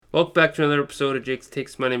Welcome back to another episode of Jake's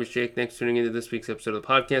Takes. My name is Jake. Thanks for tuning into this week's episode of the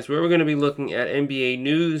podcast, where we're going to be looking at NBA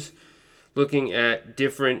news, looking at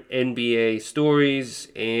different NBA stories,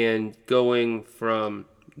 and going from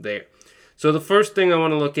there. So the first thing I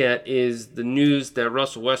want to look at is the news that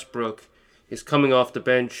Russell Westbrook is coming off the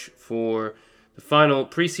bench for the final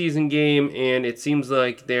preseason game, and it seems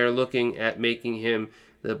like they're looking at making him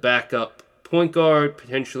the backup point guard,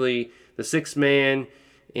 potentially the sixth man,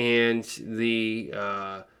 and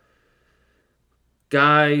the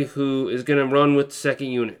guy who is going to run with the second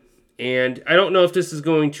unit. And I don't know if this is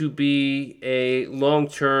going to be a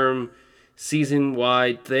long-term,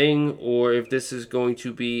 season-wide thing, or if this is going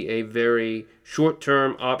to be a very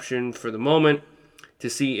short-term option for the moment to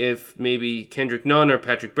see if maybe Kendrick Nunn or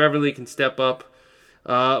Patrick Beverley can step up.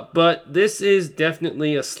 But this is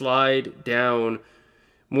definitely a slide down,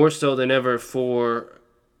 more so than ever, for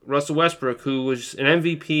Russell Westbrook, who was an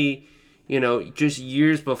MVP, just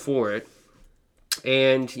years before it.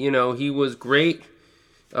 And, he was great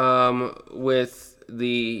with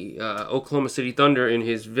the Oklahoma City Thunder in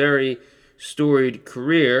his very storied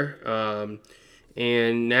career.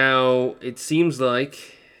 And now it seems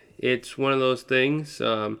like it's one of those things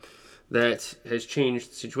that has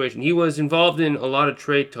changed the situation. He was involved in a lot of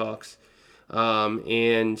trade talks,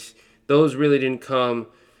 and those really didn't come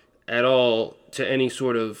at all to any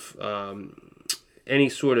sort of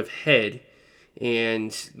head.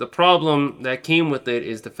 And the problem that came with it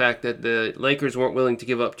is the fact that the Lakers weren't willing to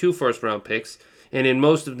give up 2 first-round picks. And in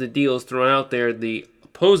most of the deals thrown out there, the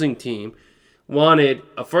opposing team wanted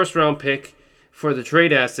a first-round pick for the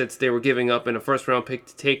trade assets they were giving up and a first-round pick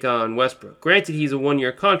to take on Westbrook. Granted, he's a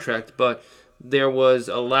 1-year contract, but there was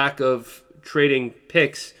a lack of trading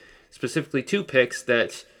picks, specifically 2 picks,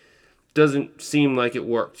 that doesn't seem like it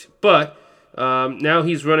worked. But now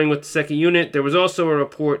he's running with the second unit. There was also a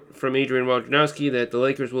report from Adrian Wojnarowski that the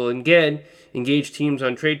Lakers will again engage teams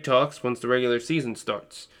on trade talks once the regular season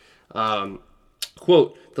starts.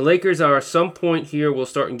 Quote, the Lakers are at some point here will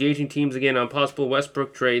start engaging teams again on possible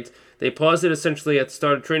Westbrook trades. They paused it essentially at the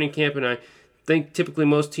start of training camp, and I think typically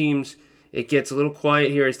most teams, it gets a little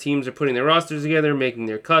quiet here as teams are putting their rosters together, making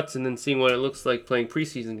their cuts, and then seeing what it looks like playing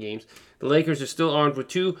preseason games. The Lakers are still armed with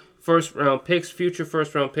 2 first-round picks, future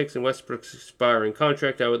first-round picks, and Westbrook's expiring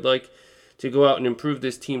contract. I would like to go out and improve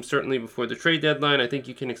this team certainly before the trade deadline. I think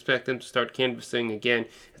you can expect them to start canvassing again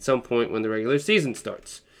at some point when the regular season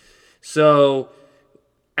starts. So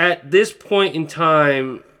at this point in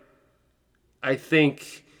time, I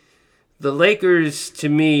think the Lakers, to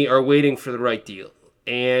me, are waiting for the right deal.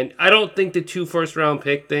 And I don't think the 2 first-round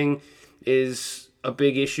pick thing is a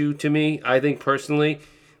big issue to me. I think personally,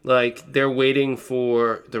 they're waiting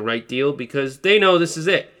for the right deal because they know this is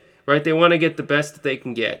it, right? They want to get the best that they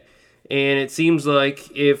can get. And it seems like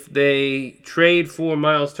if they trade for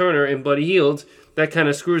Miles Turner and Buddy Hield, that kind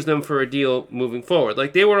of screws them for a deal moving forward.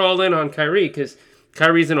 They were all in on Kyrie because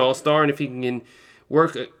Kyrie's an all-star, and if he can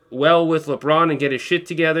work well with LeBron and get his shit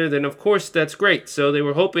together, then of course that's great. So they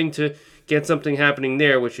were hoping to get something happening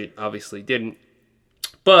there, which it obviously didn't.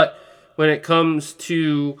 But when it comes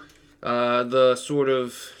to the sort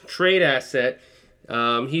of trade asset,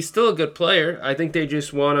 he's still a good player. I think they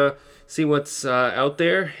just want to see what's out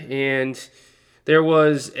there. And there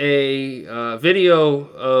was a video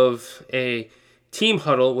of a team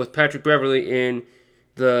huddle with Patrick Beverley in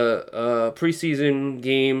the preseason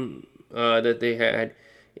game that they had.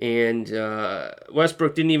 And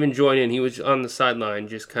Westbrook didn't even join in. He was on the sideline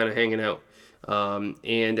just kind of hanging out.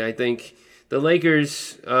 And I think the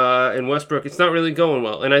Lakers and Westbrook, it's not really going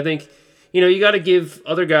well. And I think, you got to give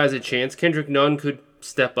other guys a chance. Kendrick Nunn could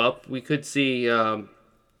step up. We could see a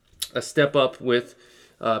step up with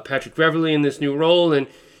Patrick Beverley in this new role. And,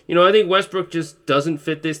 I think Westbrook just doesn't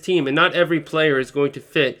fit this team. And not every player is going to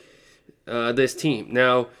fit this team.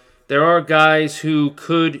 Now, there are guys who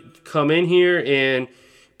could come in here and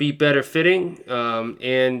be better fitting.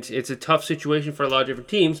 And it's a tough situation for a lot of different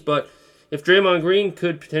teams. But if Draymond Green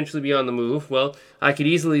could potentially be on the move, well, I could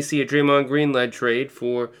easily see a Draymond Green-led trade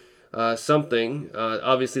for something.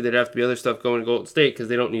 Obviously, there'd have to be other stuff going to Golden State because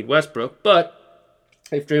they don't need Westbrook. But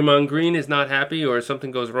if Draymond Green is not happy or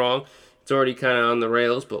something goes wrong, it's already kind of on the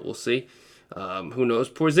rails, but we'll see. Who knows?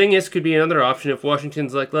 Porzingis could be another option if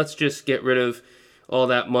Washington's like, let's just get rid of all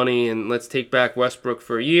that money and let's take back Westbrook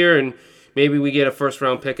for a year and maybe we get a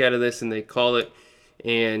first-round pick out of this and they call it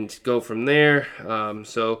and go from there.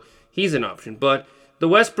 So he's an option. But the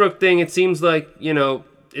Westbrook thing, it seems like,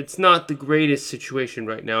 it's not the greatest situation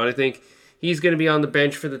right now. And I think he's going to be on the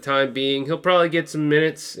bench for the time being. He'll probably get some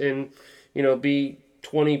minutes and, be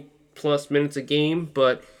 20-plus minutes a game.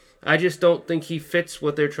 But I just don't think he fits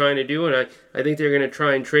what they're trying to do, and I think they're going to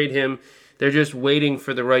try and trade him. They're just waiting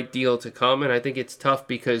for the right deal to come, and I think it's tough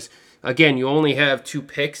because, again, you only have 2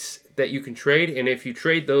 picks that you can trade, and if you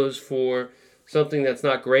trade those for something that's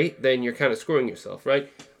not great, then you're kind of screwing yourself, right?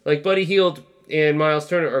 Like Buddy Hield and Miles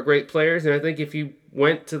Turner are great players, and I think if you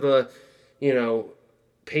went to the,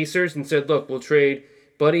 Pacers and said, look, we'll trade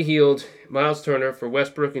Buddy Hield, Miles Turner for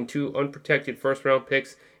Westbrook and 2 unprotected first-round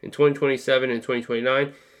picks in 2027 and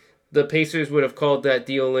 2029, the Pacers would have called that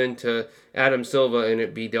deal into Adam Silva and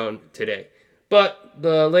it'd be done today. But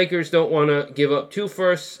the Lakers don't want to give up 2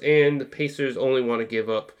 firsts, and the Pacers only want to give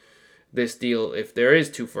up this deal if there is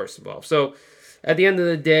 2 firsts involved. So at the end of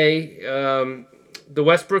the day, the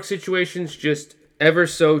Westbrook situation's just ever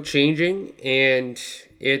so changing, and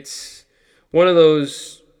it's one of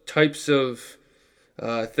those types of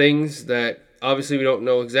things that obviously we don't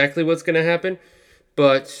know exactly what's going to happen,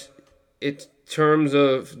 but in terms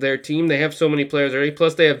of their team, they have so many players already,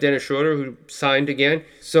 plus they have Dennis Schroeder who signed again.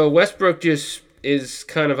 So Westbrook just is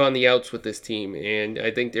kind of on the outs with this team, and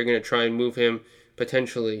I think they're going to try and move him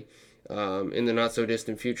potentially in the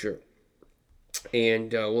not-so-distant future.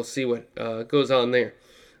 And we'll see what goes on there.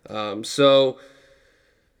 So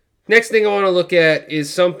next thing I want to look at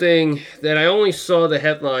is something that I only saw the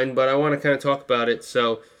headline, but I want to kind of talk about it.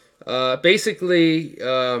 So basically,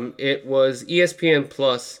 it was ESPN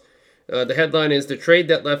Plus. The headline is, the trade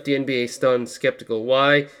that left the NBA stunned, skeptical.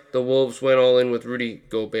 Why the Wolves went all in with Rudy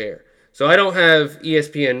Gobert. So I don't have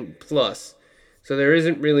ESPN Plus, so there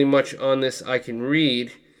isn't really much on this I can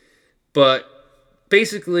read. But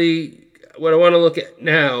basically, what I want to look at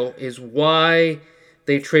now is why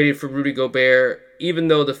they traded for Rudy Gobert, even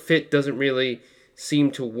though the fit doesn't really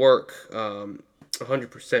seem to work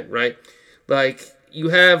 100%, right? Like, you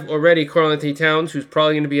have already Karl-Anthony Towns, who's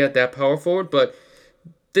probably going to be at that power forward, but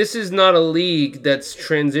this is not a league that's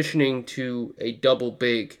transitioning to a double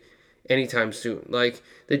big anytime soon. Like,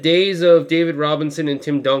 the days of David Robinson and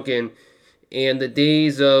Tim Duncan and the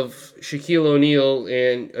days of Shaquille O'Neal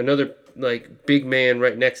and another, big man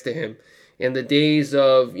right next to him, and the days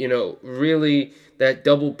of, really that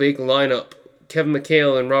double big lineup, Kevin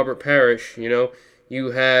McHale and Robert Parrish,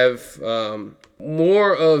 you have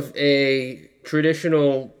more of a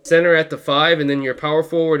traditional center at the 5, and then your power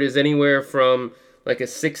forward is anywhere from like a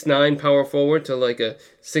 6'9" power forward to like a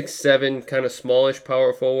 6'7" kind of smallish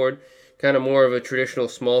power forward, kind of more of a traditional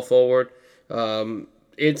small forward.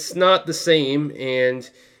 It's not the same, and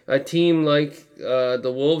a team like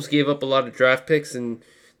the Wolves gave up a lot of draft picks, and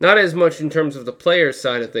not as much in terms of the player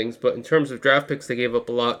side of things, but in terms of draft picks, they gave up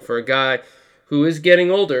a lot for a guy who is getting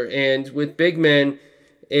older. And with big men,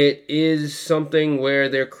 it is something where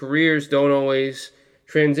their careers don't always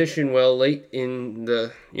transition well late in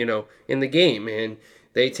the in the game, and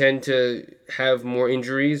they tend to have more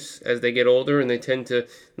injuries as they get older, and they tend to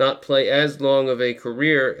not play as long of a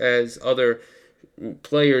career as other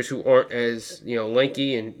players who aren't as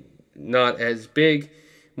lanky and not as big.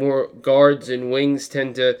 More guards and wings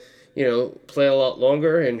tend to play a lot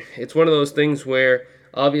longer, and it's one of those things where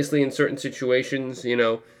obviously in certain situations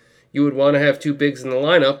you would want to have 2 bigs in the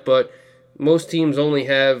lineup, but most teams only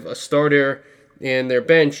have a starter and their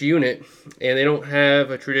bench unit, and they don't have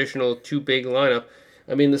a traditional 2 big lineup.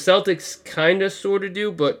 I mean, the Celtics kind of sort of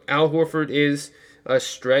do, but Al Horford is a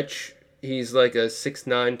stretch. He's like a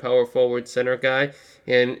 6'9" power forward center guy,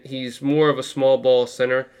 and he's more of a small ball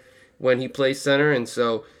center when he plays center, and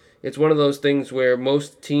so it's one of those things where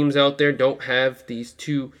most teams out there don't have these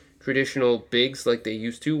 2 traditional bigs like they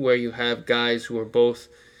used to, where you have guys who are both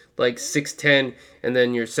like 6'10", and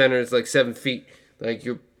then your center is like 7 feet. Like,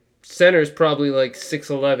 your center is probably like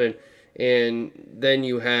 6'11", and then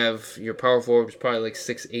you have your power forward is probably like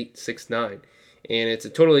 6'8", 6'9", and it's a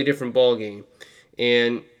totally different ball game.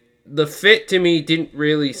 And the fit to me didn't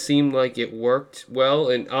really seem like it worked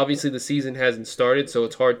well, and obviously the season hasn't started, so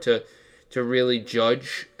it's hard to really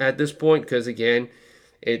judge at this point because, again,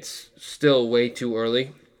 it's still way too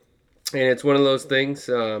early. And it's one of those things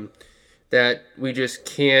that we just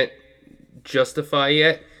can't justify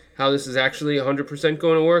yet how this is actually 100%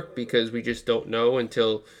 going to work, because we just don't know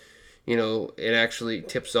until, it actually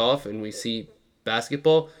tips off and we see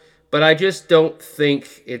basketball. But I just don't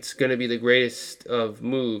think it's going to be the greatest of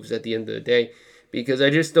moves at the end of the day, because I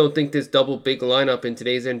just don't think this double big lineup in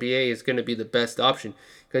today's NBA is going to be the best option,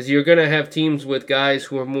 because you're going to have teams with guys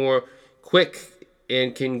who are more quick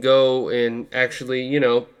and can go and actually,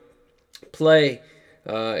 play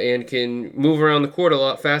and can move around the court a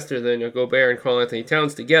lot faster than Gobert and Karl-Anthony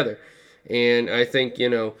Towns together. And I think,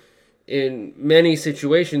 in many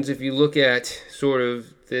situations, if you look at sort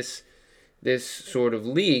of this sort of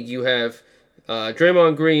league, you have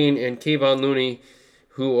Draymond Green and Kayvon Looney,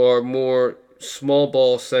 who are more small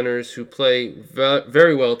ball centers who play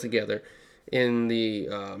very well together in the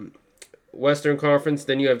Western Conference.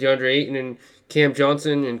 Then you have DeAndre Ayton and Cam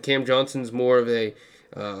Johnson, and Cam Johnson's more of a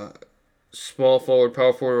uh, small forward,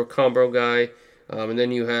 power forward combo guy. And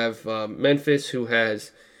then you have Memphis, who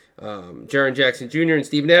has Jaren Jackson Jr. and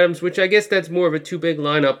Steven Adams, which I guess that's more of a too big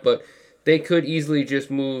lineup, but they could easily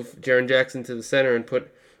just move Jaren Jackson to the center and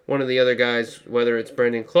put one of the other guys, whether it's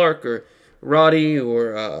Brandon Clark or Roddy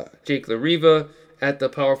or Jake LaRiva, at the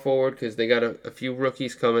power forward, because they got a few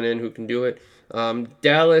rookies coming in who can do it.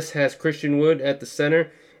 Dallas has Christian Wood at the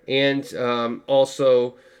center, and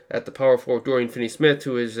also at the power forward, Dorian Finney-Smith,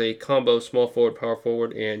 who is a combo small forward, power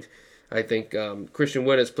forward, and I think Christian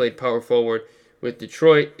Wood has played power forward with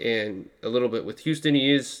Detroit and a little bit with Houston.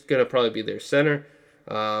 He is going to probably be their center.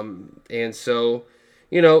 And so,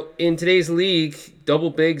 in today's league, double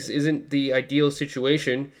bigs isn't the ideal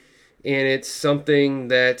situation, and it's something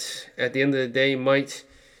that at the end of the day might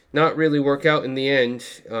not really work out in the end.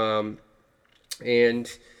 And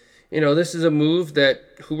this is a move that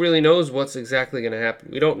who really knows what's exactly going to happen.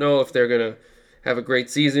 We don't know if they're going to have a great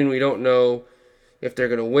season. We don't know if they're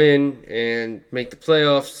going to win and make the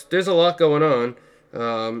playoffs. There's a lot going on.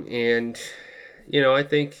 And I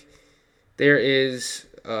think there is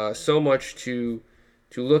so much to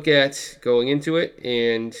look at going into it.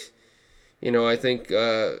 And, I think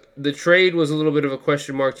the trade was a little bit of a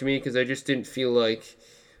question mark to me because I just didn't feel like,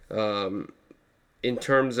 in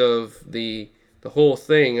terms of the whole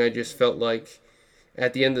thing, I just felt like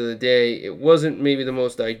at the end of the day, it wasn't maybe the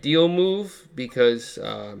most ideal move because,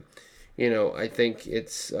 I think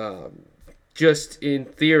it's just in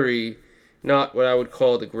theory not what I would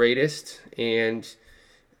call the greatest. And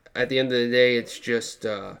at the end of the day, it's just,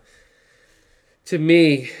 to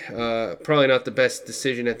me, probably not the best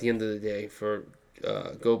decision at the end of the day for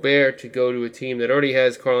Gobert to go to a team that already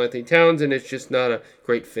has Karl-Anthony Towns, and it's just not a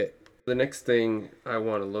great fit. The next thing I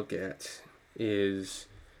want to look at is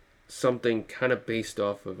something kind of based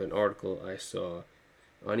off of an article I saw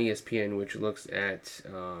on ESPN, which looks at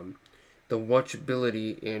the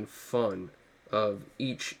watchability and fun of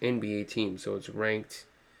each NBA team. So it's ranked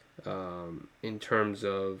in terms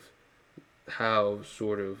of how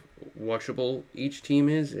sort of watchable each team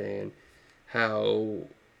is and how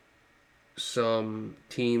some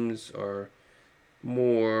teams are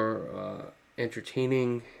more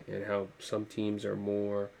entertaining and how some teams are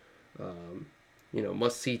more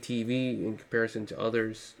must-see TV in comparison to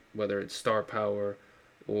others, whether it's star power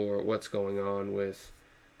or what's going on with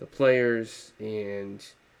the players. And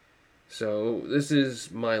so this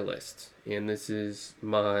is my list, and this is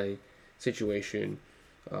my situation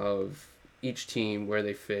of each team where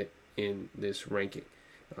they fit in this ranking.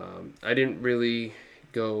 I didn't really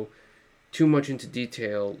go too much into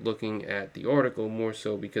detail looking at the article, more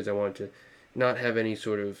so because I wanted to not have any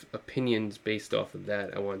sort of opinions based off of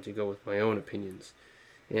that. I wanted to go with my own opinions.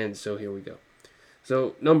 And so here we go.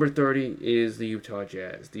 So number 30 is the Utah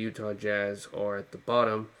Jazz. The Utah Jazz are at the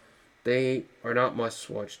bottom. They are not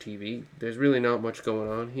must-watch TV. There's really not much going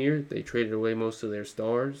on here. They traded away most of their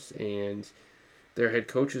stars, and their head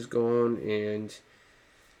coach is gone, and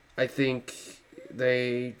I think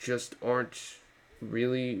they just aren't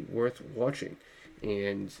really worth watching.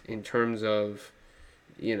 And in terms of,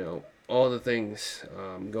 all the things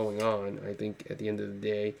going on, I think at the end of the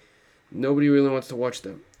day, nobody really wants to watch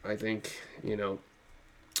them. I think,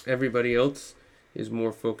 everybody else is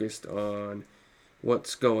more focused on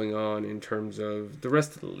what's going on in terms of the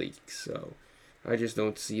rest of the league. So I just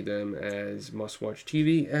don't see them as must-watch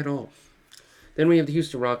TV at all. Then we have the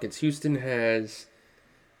Houston Rockets. Houston has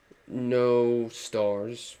no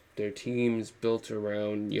stars. Their team's built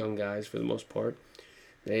around young guys for the most part.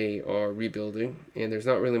 They are rebuilding, and there's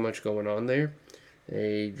not really much going on there.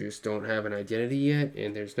 They just don't have an identity yet,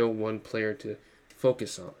 and there's no one player to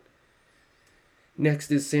focus on.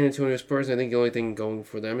 Next is San Antonio Spurs. I think the only thing going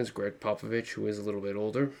for them is Greg Popovich, who is a little bit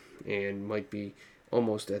older and might be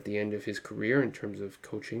almost at the end of his career in terms of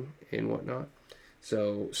coaching and whatnot.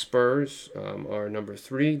 So Spurs are number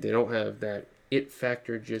 3. They don't have that it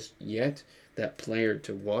factor just yet, that player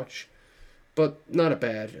to watch, but not a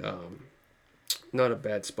bad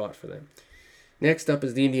spot for them. Next up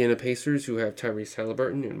is the Indiana Pacers, who have Tyrese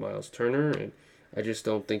Halliburton and Miles Turner, and I just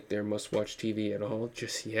don't think they're must-watch TV at all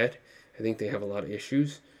just yet. I think they have a lot of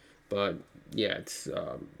issues, but yeah, it's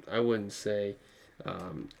I wouldn't say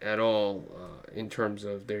at all in terms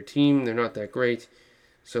of their team. They're not that great,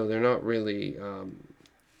 so they're not really,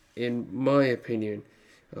 in my opinion,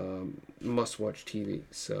 must-watch TV.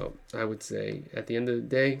 So I would say at the end of the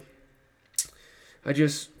day, I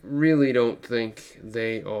just really don't think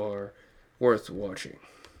they are worth watching.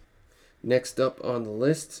 Next up on the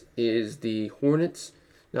list is the Hornets.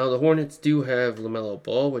 Now, the Hornets do have LaMelo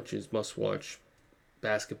Ball, which is must watch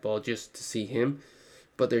basketball just to see him,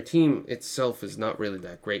 but their team itself is not really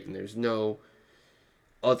that great, and there's no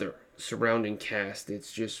other surrounding cast.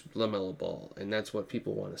 It's just LaMelo Ball, and that's what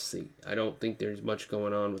people want to see. I don't think there's much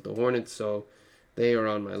going on with the Hornets, so they are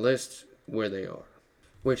on my list where they are,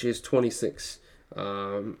 which is 26.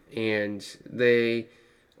 And they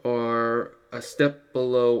are a step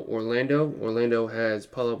below Orlando. Orlando has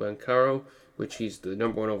Paulo Banchero, which he's the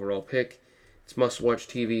number one overall pick. It's must-watch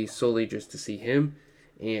TV solely just to see him.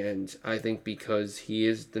 And I think because he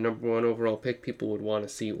is the number one overall pick, people would want to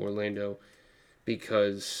see Orlando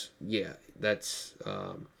because, yeah, that's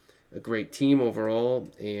a great team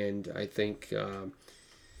overall. And I think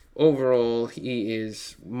overall he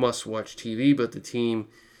is must-watch TV, but the team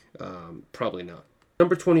probably not.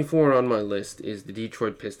 Number 24 on my list is the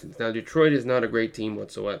Detroit Pistons. Now, Detroit is not a great team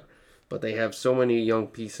whatsoever, but they have so many young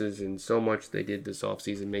pieces and so much they did this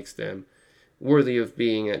offseason makes them worthy of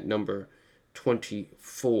being at number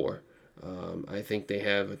 24. I think they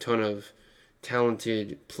have a ton of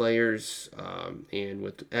talented players, and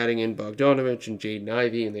with adding in Bogdanovich and Jaden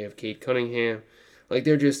Ivey, and they have Cade Cunningham, like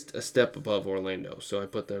they're just a step above Orlando, so I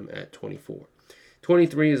put them at 24.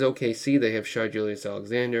 23 is OKC. They have Shai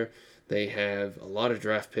Gilgeous-Alexander. They have a lot of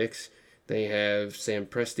draft picks. They have Sam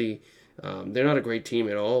Presti. They're not a great team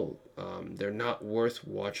at all. They're not worth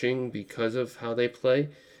watching because of how they play.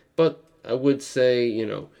 But I would say,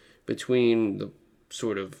 between the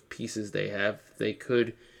sort of pieces they have, they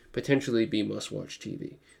could potentially be must-watch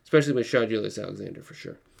TV, especially with Shai Gilgeous-Alexander for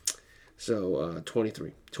sure. So,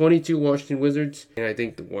 23. 22, Washington Wizards. And I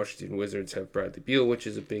think the Washington Wizards have Bradley Beal, which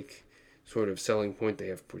is a big sort of selling point. They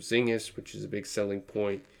have Porzingis, which is a big selling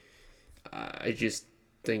point. I just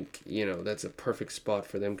think, that's a perfect spot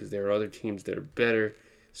for them because there are other teams that are better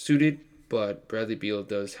suited, but Bradley Beal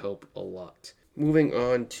does help a lot. Moving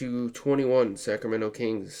on to 21, Sacramento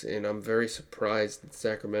Kings, and I'm very surprised that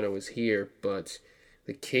Sacramento is here, but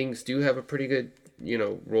the Kings do have a pretty good,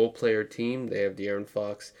 role player team. They have De'Aaron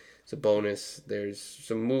Fox, Sabonis. There's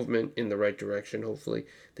some movement in the right direction, hopefully.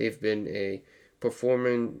 They've been a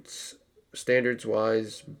performance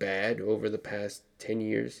standards-wise bad over the past 10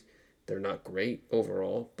 years. They're not great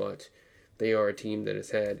overall, but they are a team that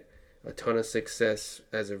has had a ton of success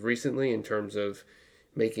as of recently in terms of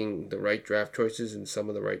making the right draft choices and some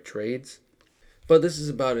of the right trades. But this is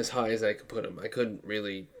about as high as I could put them. I couldn't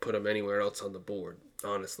really put them anywhere else on the board,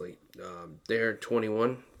 honestly. They're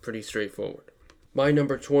 21, pretty straightforward. My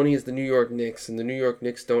number 20 is the New York Knicks, and the New York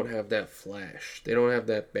Knicks don't have that flash. They don't have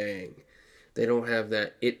that bang. They don't have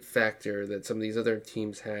that it factor that some of these other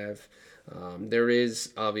teams have. There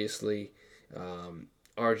is obviously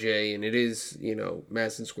RJ, and it is,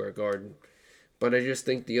 Madison Square Garden. But I just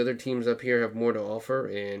think the other teams up here have more to offer,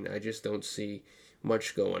 and I just don't see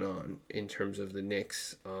much going on in terms of the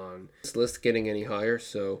Knicks on this list getting any higher.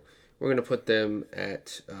 So we're gonna put them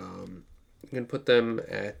at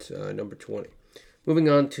number 20. Moving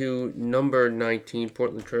on to number 19,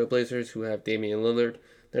 Portland Trailblazers, who have Damian Lillard.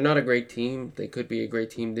 They're not a great team. They could be a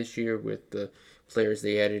great team this year with the players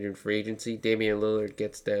they added in free agency. Damian Lillard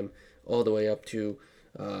gets them all the way up to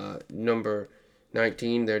number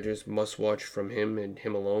 19. They're just must-watch from him and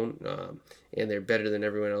him alone. And they're better than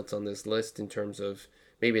everyone else on this list in terms of,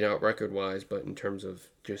 maybe not record-wise, but in terms of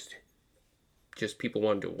just people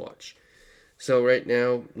wanting to watch. So right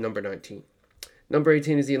now, number 19. Number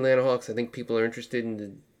 18 is the Atlanta Hawks. I think people are interested in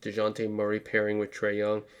the DeJounte Murray pairing with Trae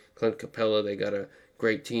Young. Clint Capella, they got a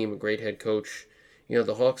great team, a great head coach.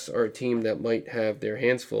 The Hawks are a team that might have their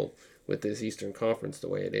hands full with this Eastern Conference the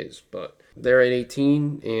way it is. But they're at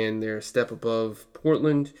 18, and they're a step above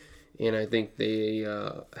Portland. And I think they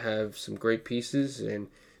have some great pieces, and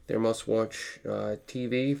they're must-watch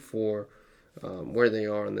TV for where they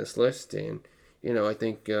are on this list. And, I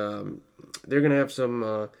think they're going to have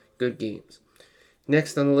some good games.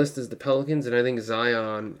 Next on the list is the Pelicans, and I think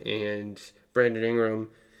Zion and Brandon Ingram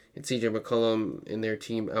and CJ McCollum and their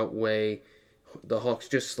team outweigh the Hawks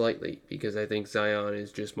just slightly, because I think Zion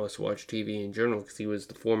is just must-watch TV in general because he was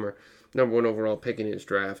the former number one overall pick in his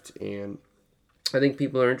draft, and I think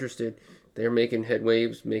people are interested. They're making head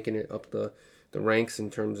waves, making it up the ranks in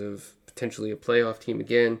terms of potentially a playoff team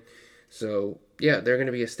again. So, yeah, they're going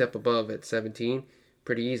to be a step above at 17.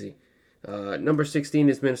 Pretty easy. Number 16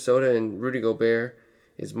 is Minnesota, and Rudy Gobert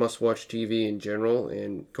is must-watch TV in general,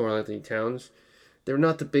 and Karl-Anthony Towns. They're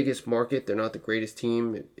not the biggest market. They're not the greatest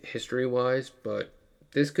team history-wise, but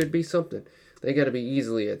this could be something. They got to be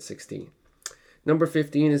easily at 16. Number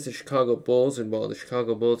 15 is the Chicago Bulls, and while the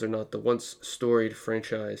Chicago Bulls are not the once storied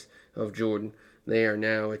franchise of Jordan, they are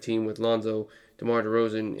now a team with Lonzo, DeMar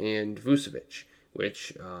DeRozan, and Vucevic,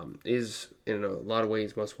 which is in a lot of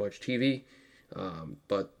ways must-watch TV,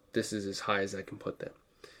 but this is as high as I can put them.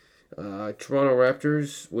 Toronto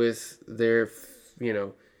Raptors with their,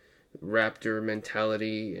 Raptor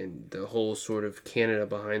mentality and the whole sort of Canada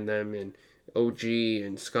behind them, and OG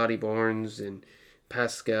and Scotty Barnes and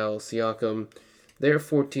Pascal Siakam. They're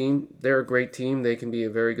 14. They're a great team. They can be a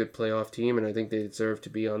very good playoff team, and I think they deserve to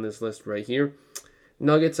be on this list right here.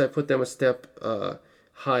 Nuggets, I put them a step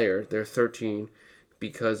higher. They're 13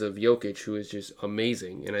 because of Jokic, who is just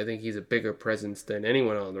amazing, and I think he's a bigger presence than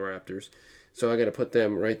anyone on the Raptors. So I got to put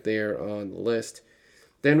them right there on the list.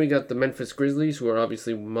 Then we got the Memphis Grizzlies, who are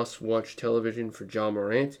obviously must-watch television for Ja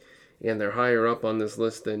Morant, and they're higher up on this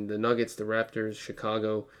list than the Nuggets, the Raptors,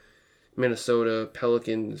 Chicago, Minnesota,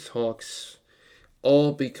 Pelicans, Hawks,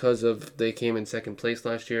 all because of they came in second place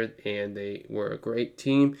last year, and they were a great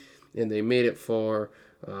team, and they made it far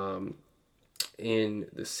in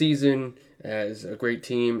the season as a great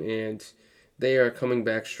team, and they are coming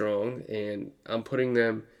back strong, and I'm putting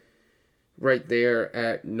them right there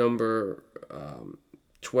at number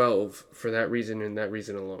 12 for that reason and that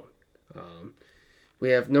reason alone. We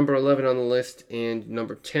have number 11 on the list, and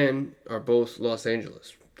number 10 are both Los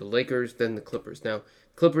Angeles. The Lakers, then the Clippers. Now,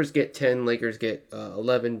 Clippers get 10, Lakers get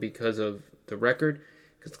 11 because of the record,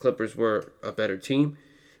 because the Clippers were a better team.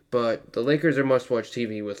 But the Lakers are must-watch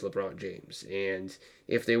TV with LeBron James. And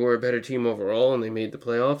if they were a better team overall and they made the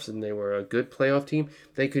playoffs and they were a good playoff team,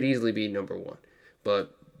 they could easily be number one.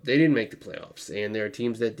 But they didn't make the playoffs, and there are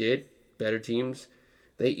teams that did, better teams.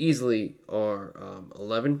 They easily are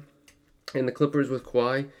 11. And the Clippers with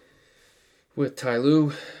Kawhi, with Ty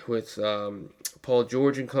Lue, with Paul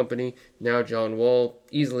George and company, now John Wall,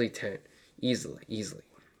 easily 10. Easily.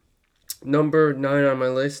 Number 9 on my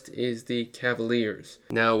list is the Cavaliers.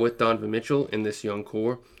 Now, with Donovan Mitchell and this young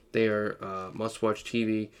core, they are must-watch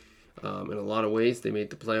TV in a lot of ways. They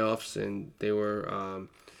made the playoffs, and they were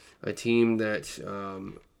a team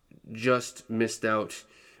that just missed out.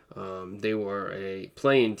 They were a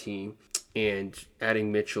play-in team, and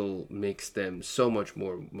adding Mitchell makes them so much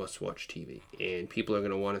more must-watch TV, and people are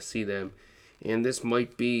going to want to see them. And this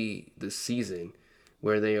might be the season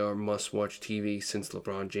where they are must-watch TV since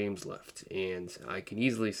LeBron James left, and I can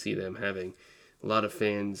easily see them having a lot of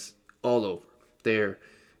fans all over. They're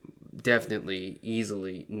definitely,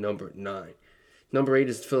 easily number 9. Number 8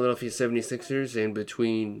 is the Philadelphia 76ers, and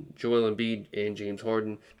between Joel Embiid and James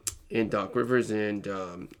Harden and Doc Rivers and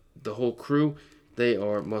the whole crew, they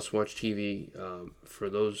are must-watch TV for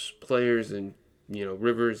those players, and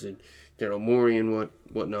Rivers and Daryl Morey and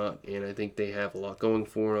whatnot, and I think they have a lot going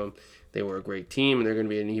for them. They were a great team, and they're going to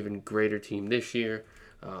be an even greater team this year,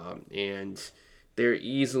 and they're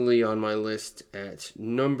easily on my list at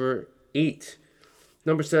number 8.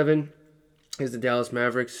 Number 7 is the Dallas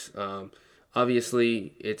Mavericks.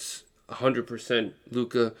 Obviously, it's 100%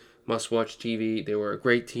 Luka, must-watch TV. They were a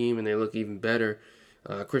great team, and they look even better.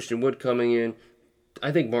 Christian Wood coming in.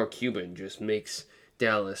 I think Mark Cuban just makes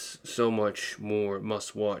Dallas so much more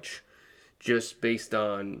must-watch, just based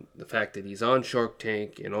on the fact that he's on Shark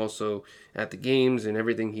Tank and also at the games and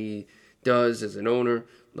everything he does as an owner.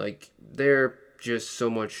 Like, they're just so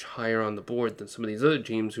much higher on the board than some of these other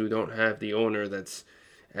teams who don't have the owner that's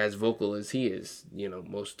as vocal as he is.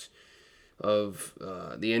 Most of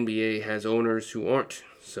the NBA has owners who aren't.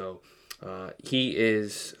 So he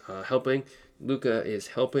is helping. Luka is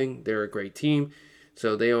helping. They're a great team.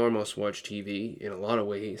 So they are must-watch TV in a lot of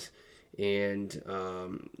ways. And,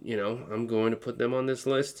 I'm going to put them on this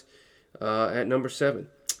list at number 7.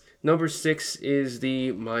 Number 6 is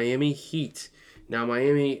the Miami Heat. Now,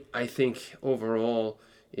 Miami, I think, overall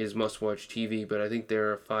is must-watch TV, but I think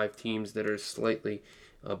there are 5 teams that are slightly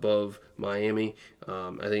above Miami.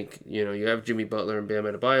 I think, you have Jimmy Butler and Bam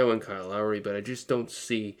Adebayo and Kyle Lowry, but I just don't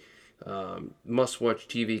see must-watch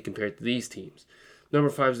TV compared to these teams. Number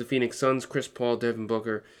 5 is the Phoenix Suns, Chris Paul, Devin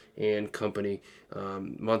Booker, and company.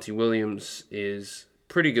 Monty Williams is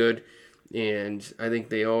pretty good, and I think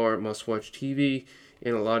they are must-watch TV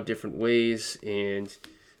in a lot of different ways, and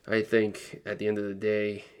I think at the end of the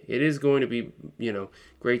day, it is going to be,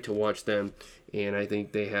 great to watch them, and I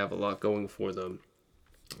think they have a lot going for them,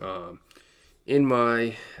 in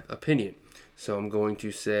my opinion. So I'm going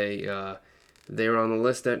to say they're on the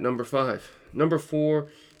list at number 5. Number 4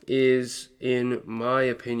 is, in my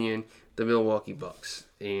opinion, the Milwaukee Bucks.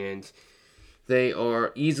 And they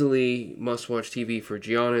are easily must-watch TV for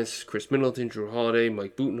Giannis, Chris Middleton, Drew Holiday,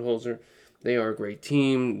 Mike Budenholzer. They are a great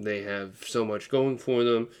team. They have so much going for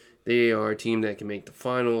them. They are a team that can make the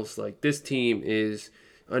finals. Like, this team is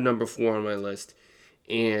a number 4 on my list.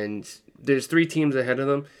 And there's 3 teams ahead of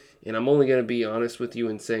them. And I'm only going to be honest with you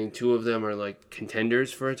in saying 2 of them are like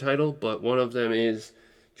contenders for a title. But one of them is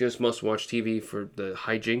just must-watch TV for the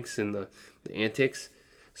hijinks and the antics.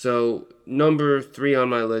 So number 3 on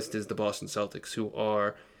my list is the Boston Celtics, who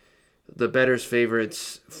are the bettor's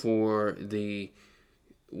favorites for the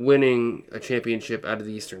winning a championship out of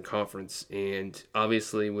the Eastern Conference. And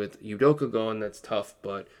obviously with Udoka gone, that's tough,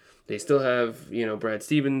 but they still have, Brad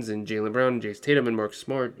Stevens and Jaylen Brown and Jason Tatum and Mark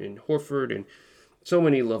Smart and Horford and so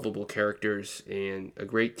many lovable characters and a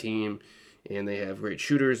great team. And they have great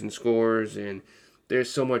shooters and scorers, and there's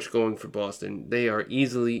so much going for Boston. They are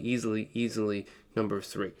easily number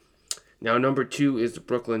 3. Now, number 2 is the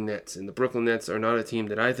Brooklyn Nets. And the Brooklyn Nets are not a team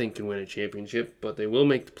that I think can win a championship, but they will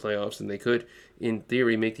make the playoffs, and they could, in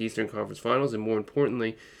theory, make the Eastern Conference Finals. And more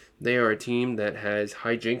importantly, they are a team that has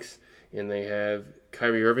hijinks, and they have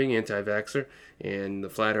Kyrie Irving, anti-vaxxer, and the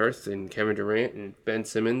Flat Earth, and Kevin Durant, and Ben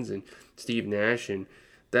Simmons, and Steve Nash. And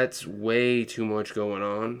that's way too much going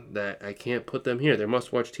on that I can't put them here. They're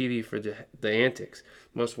must-watch TV for the antics,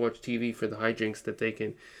 must-watch TV for the hijinks that they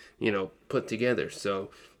can, put together.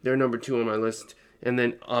 So they're number 2 on my list. And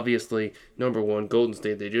then, obviously, number 1, Golden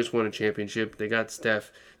State. They just won a championship. They got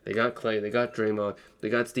Steph. They got Clay. They got Draymond. They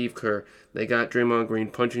got Steve Kerr. They got Draymond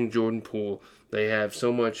Green punching Jordan Poole. They have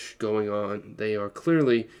so much going on. They are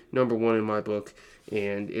clearly number 1 in my book.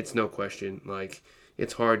 And it's no question. Like,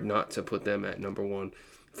 it's hard not to put them at number 1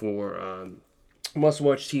 for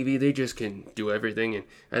must-watch TV. They just can do everything. And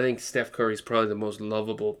I think Steph Curry is probably the most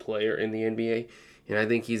lovable player in the NBA. And I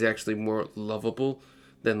think he's actually more lovable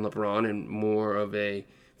than LeBron and more of a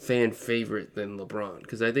fan favorite than LeBron.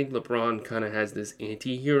 Because I think LeBron kind of has this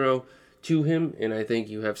anti-hero to him. And I think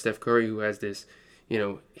you have Steph Curry who has this,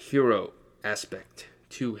 hero aspect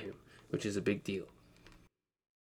to him, which is a big deal.